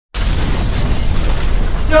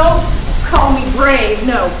Don't call me brave,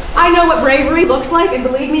 no. I know what bravery looks like, and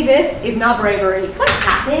believe me, this is not bravery. What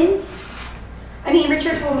happened? I mean,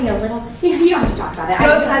 Richard told me a little. You don't have to talk about it.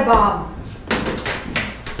 Roadside bomb.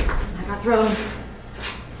 I got thrown,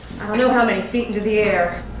 I don't know how many feet into the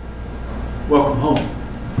air. Welcome home.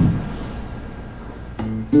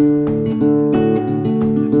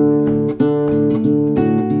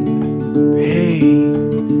 Hey,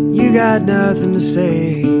 you got nothing to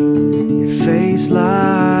say. Your face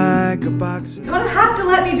like a box. You're gonna have to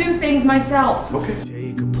let me do things myself. Okay.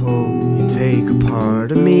 Take a pull, you take a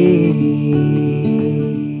part of me.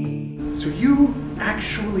 So you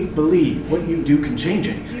actually believe what you do can change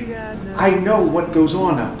anything? I know what goes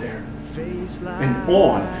on out there.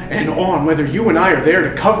 And on, whether you and I are there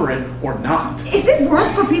to cover it or not. If it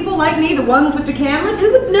weren't for people like me, the ones with the cameras,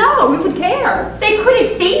 who would know? Who would care? They could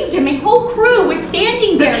have saved him. My whole crew was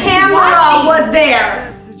standing there. The camera was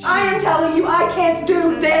there. I am telling you, I can't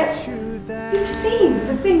do this. You've seen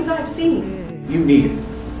the things I've seen. You need it.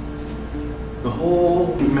 The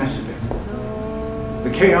whole mess of it. The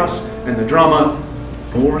chaos and the drama,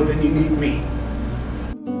 more than you need me.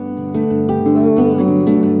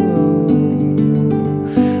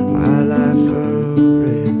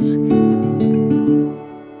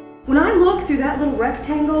 When I look through that little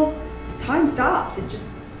rectangle, time stops. It just,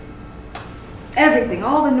 everything,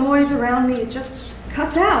 all the noise around me, it just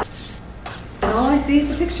cuts out. And all I see is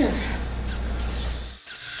the picture.